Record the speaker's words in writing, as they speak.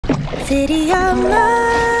city of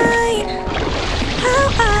mine. How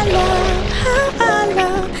I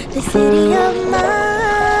love the city of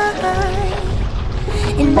mine.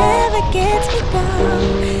 It never gets me down,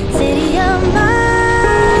 city of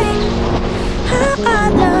mine. How I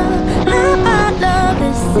love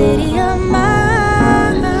the city of mine.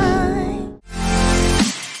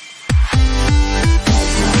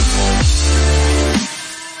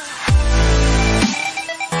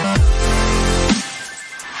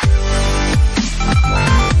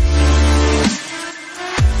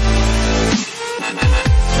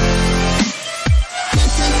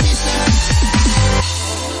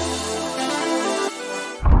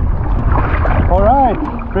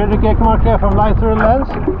 From Light Through Lens.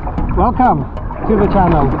 Welcome to the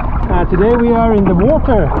channel. Today we are in the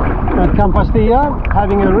water at Campastia,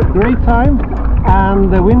 having a great time,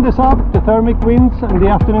 and the wind is up, the thermic winds, and the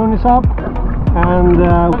afternoon is up, and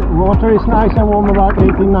water is nice and warm, about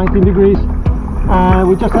 18-19 degrees.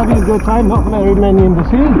 We're just having a good time, not very many in the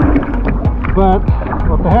sea, but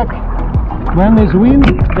what the heck, when there's wind,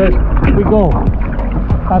 we go.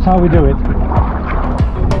 That's how we do it.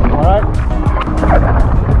 Alright.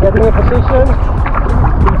 Getting a position,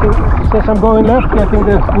 since I'm going left, getting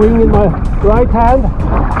the wing in my right hand,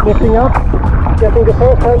 lifting up, getting the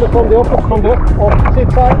first hand from the opposite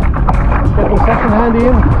side, getting second hand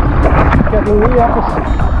in, getting knee up as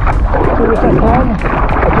soon as I can,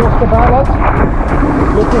 adjust the balance,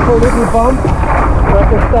 looking for a little bump so I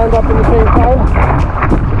can stand up at the same time.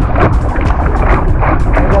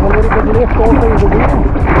 I got a little bit of lift also in the wing,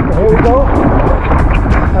 so here we go,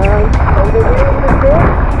 and the wing is good.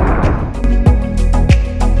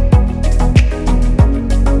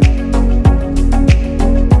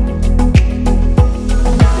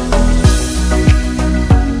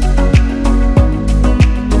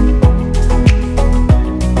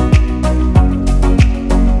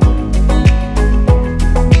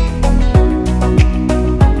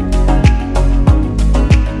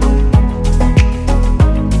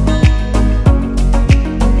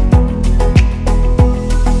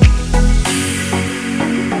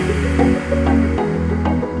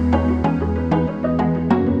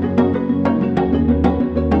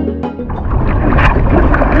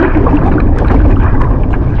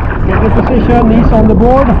 Knees on the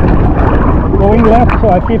board, going left, so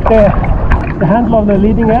I keep the handle of the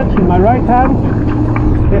leading edge in my right hand,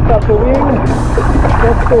 lift up the wing,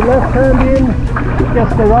 gets the left hand in,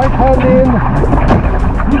 gets the right hand in,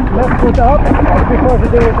 left foot up. I prefer to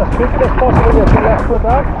do it as quick as possible, get the left foot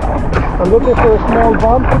up. I'm looking for a small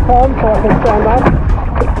bump to come so I can stand up,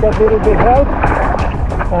 get a little bit help.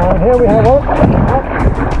 And here we have up,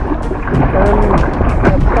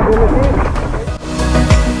 and stability.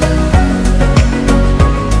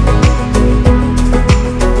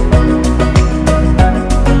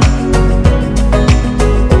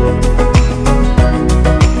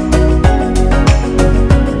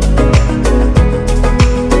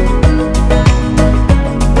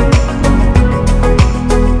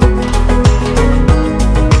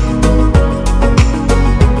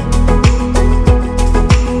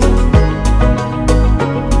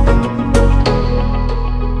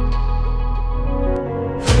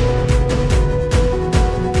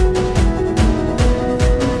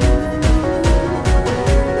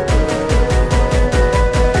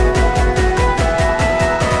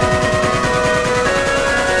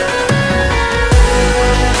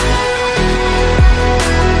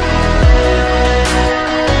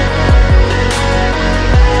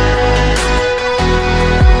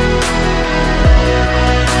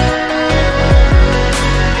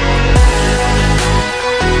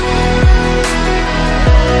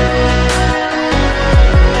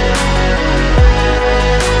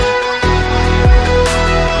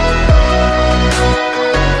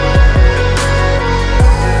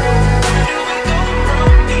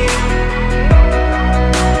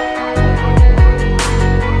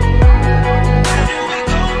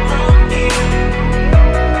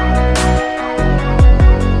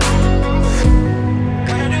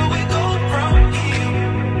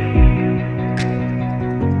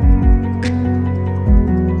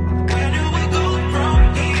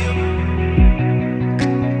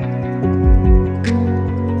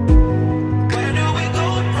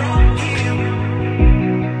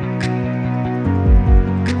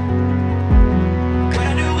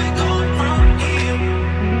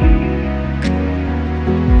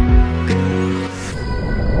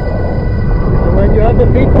 The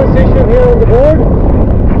feet position here on the board,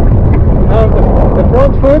 have the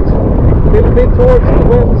front foot a little bit towards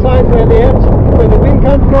the side where the edge, where the wind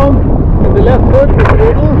comes from, And the left foot is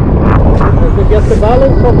middle. And to get the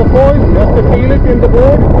balance of the foil, you have to feel it in the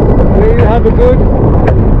board, where you have a good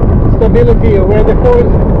stability, or where the foil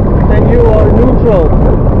and you are neutral,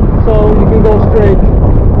 so you can go straight.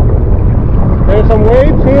 There are some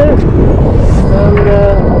waves here, and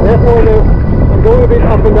therefore I'm going a bit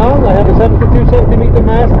up and down. I have a 72 centimeter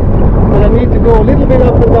mast, but I need to go a little bit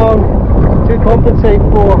up and down to compensate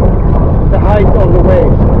for the height of the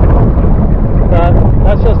wave.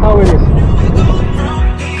 That's just how it is.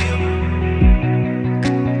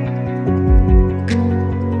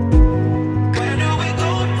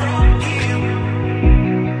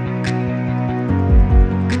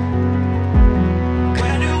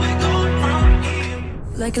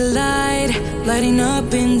 Like a light, lighting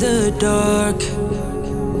up in the dark.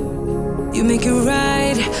 You make it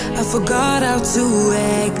right, I forgot how to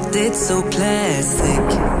act. It's so classic.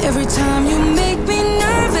 Every time you make me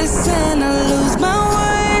nervous and I lose my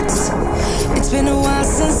words. It's been a while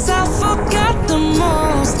since I forgot the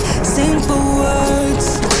most simple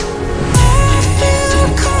words. I feel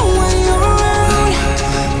calm when you're around,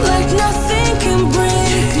 like nothing can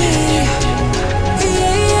break me.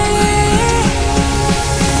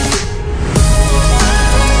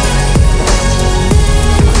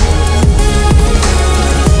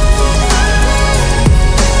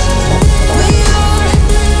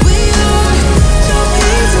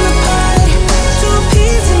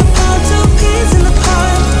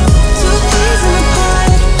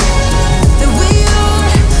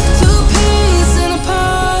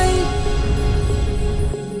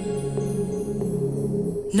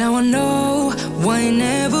 Now I know why it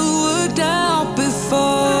never worked out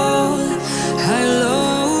before. High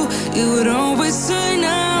low, it would always turn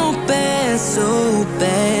out bad, so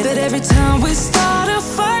bad. But every time we start a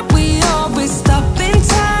fight, we always stop in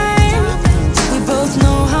time. We both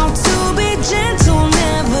know how to be gentle,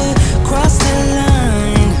 never cross the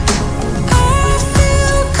line. I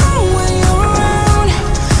feel calm when you're around,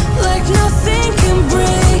 like nothing can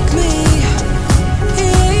break me.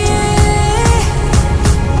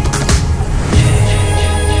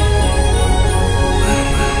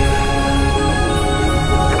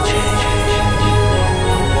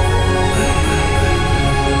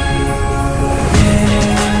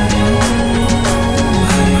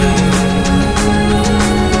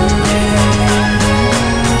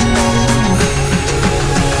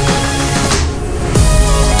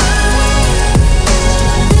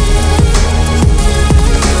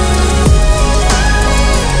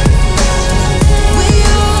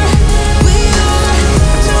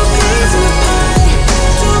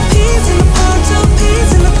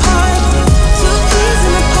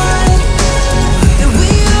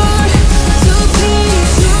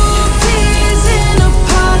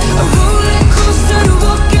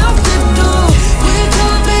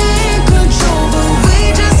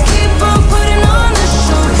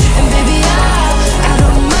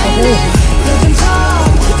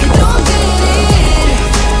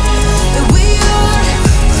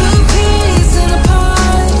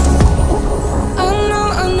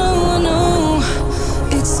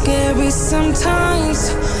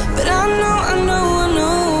 Sometimes, but I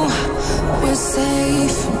know we're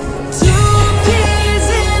safe. Two peas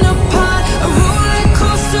in a pod, a roller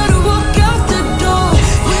coaster to walk out the door.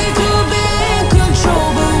 We could be in control,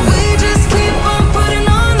 but we just keep on putting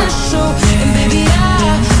on a show. And baby,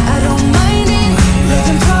 I don't mind it. Let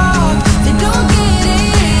them talk, they don't get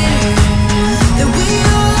it. That we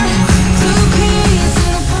are two peas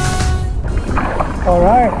in a pod. All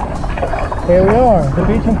right. Here we are, the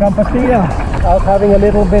beach in Compostela, out having a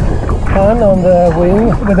little bit fun on the wing,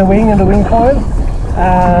 with the wing and the wingfoil.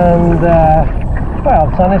 And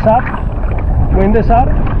well, sun is up, wind is up,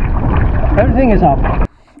 everything is up.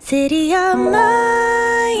 City of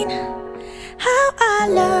mine, how I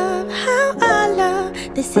love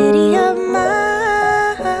the city of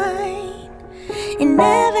mine. It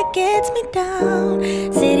never gets me down.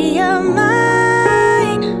 City of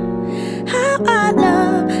mine, how I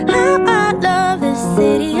love the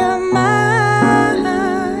city of mine.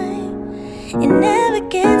 It never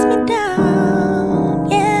gets me down,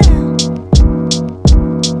 yeah.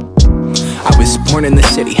 I was born in the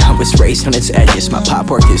city, I was raised on its edges. My pop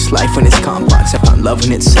work is life when it's complex. I found love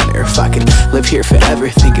in its center. If I could live here forever,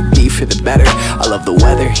 think it'd be for the better. I love the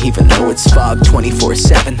weather, even though it's fog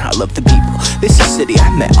 24/7. I love the people, this is city. I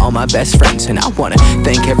met all my best friends, and I wanna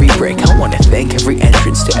thank every brick. I wanna thank every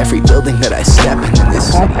entrance to every building that I step in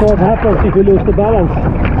this city. That's what happens if you lose the balance.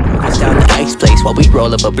 It's down to Ike's place while we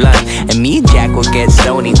roll up a blunt, and me and Jack will get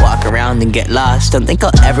stoned, walk around and get lost. Don't think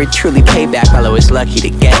I'll ever truly pay back all I was lucky to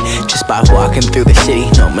get just by walking through the city.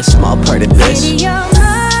 No, I'm a small part of this. City of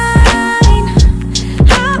mine,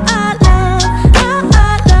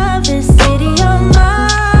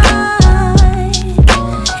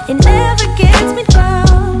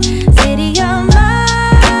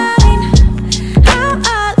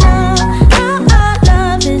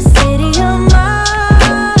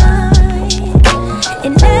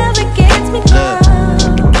 it never gets me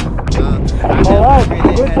down. Alright,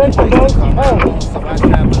 good picture, guys.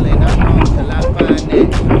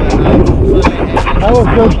 That was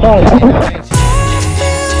good fun.